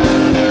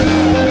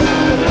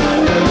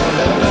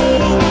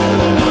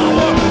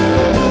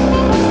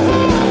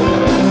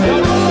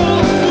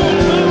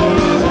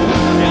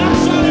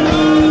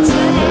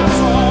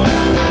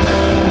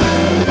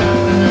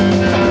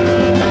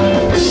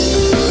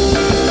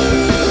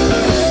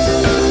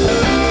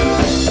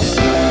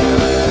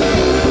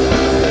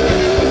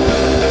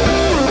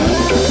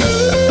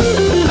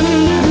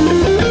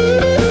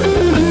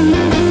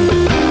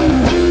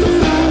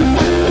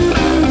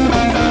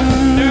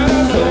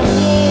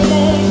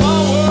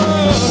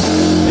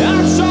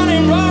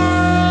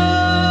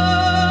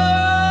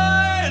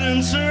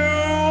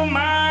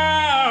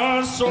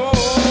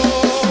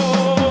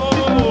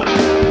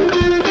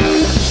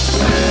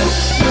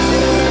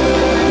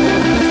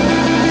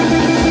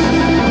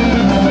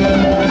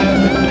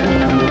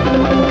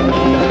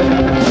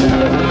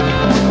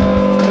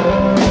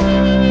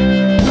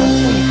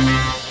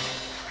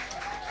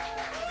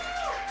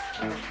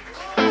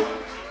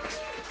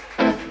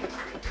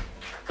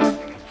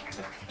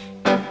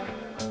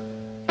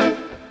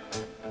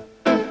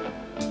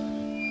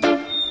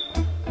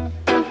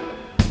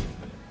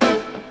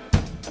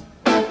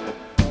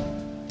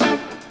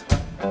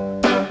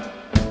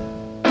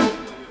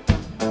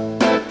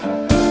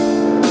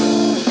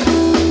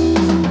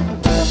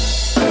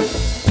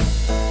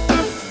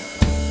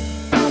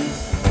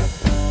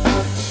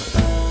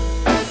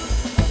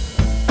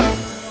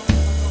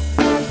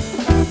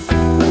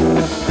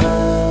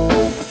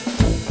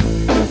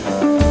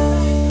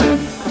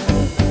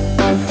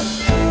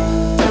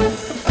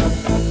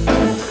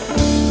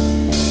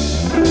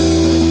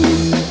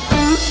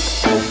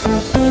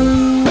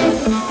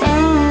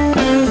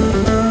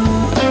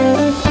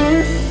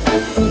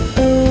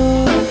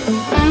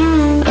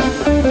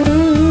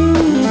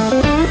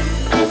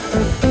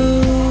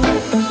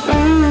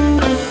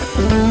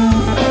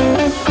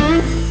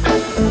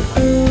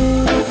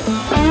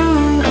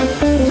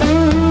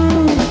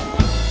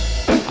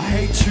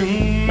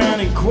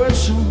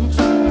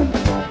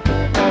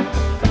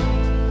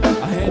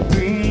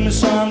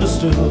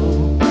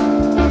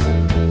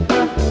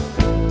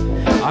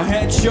I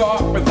had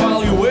sharp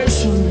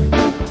evaluation,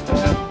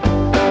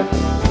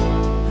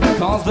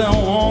 cause they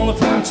only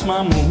fix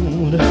my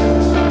mood.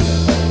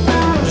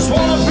 Just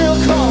wanna feel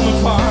calm and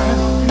fine,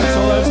 so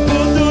let's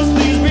put those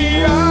things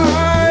behind.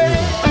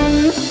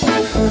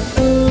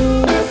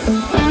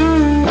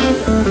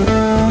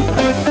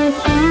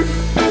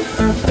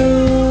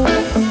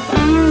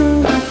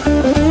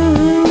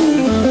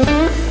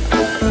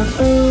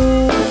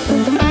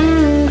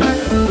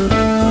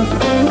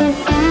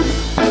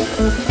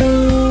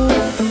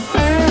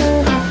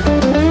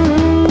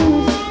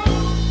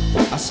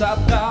 I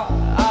thought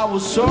I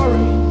was sorry.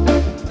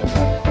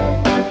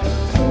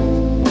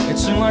 It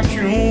seemed like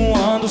you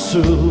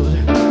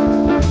understood,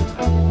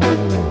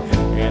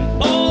 and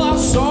all I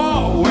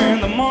saw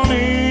in the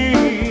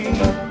morning,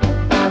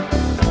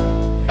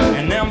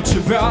 an empty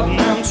bed, an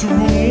empty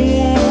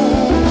room.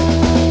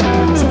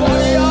 So what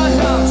do I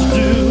have to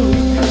do?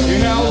 You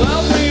now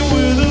left me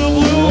with the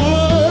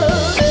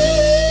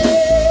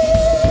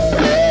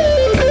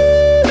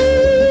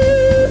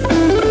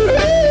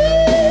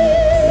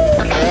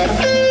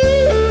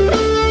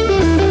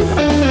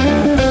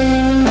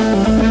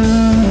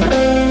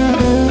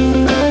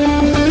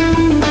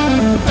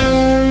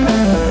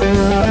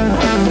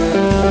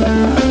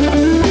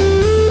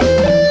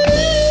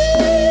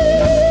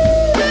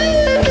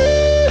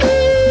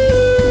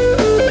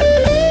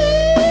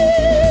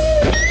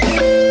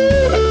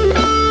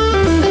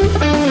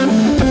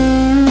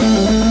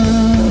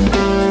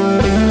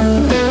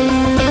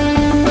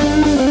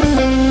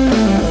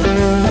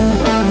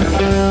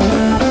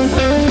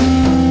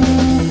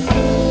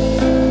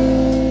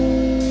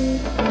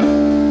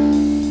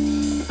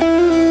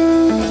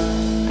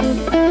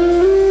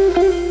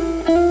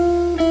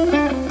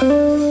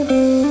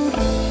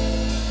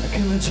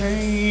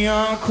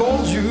I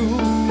called you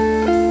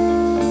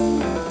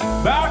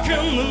back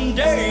in the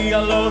day. I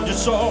loved you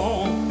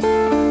so,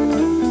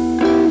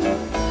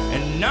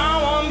 and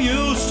now I'm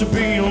used to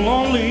being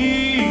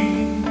lonely.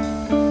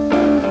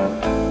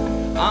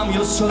 I'm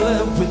used to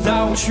live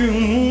without you.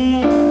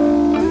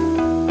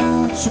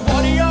 So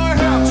what do I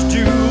have to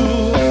do?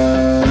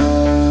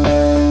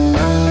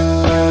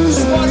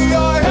 So what do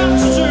I have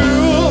to do?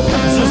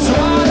 Just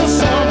write a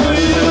song for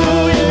you,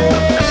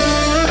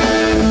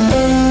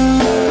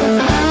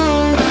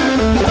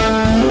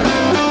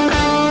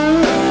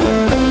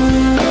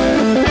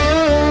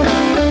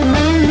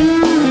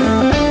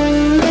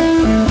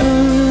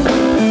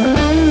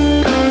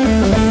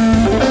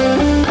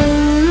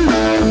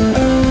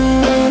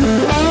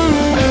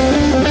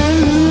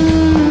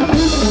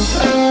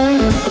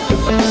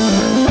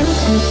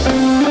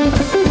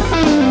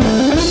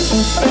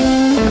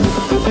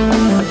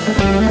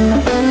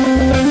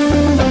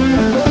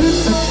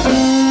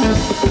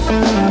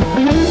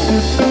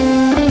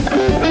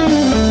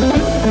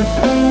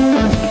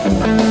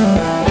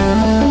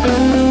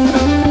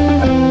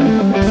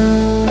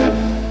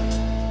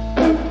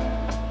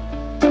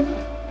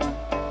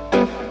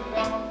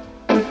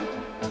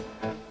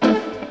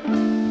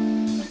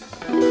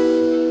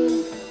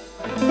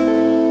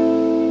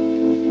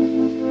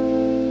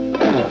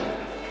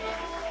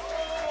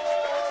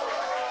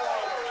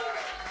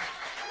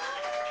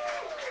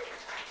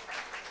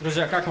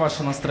 Друзья, как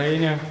ваше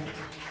настроение?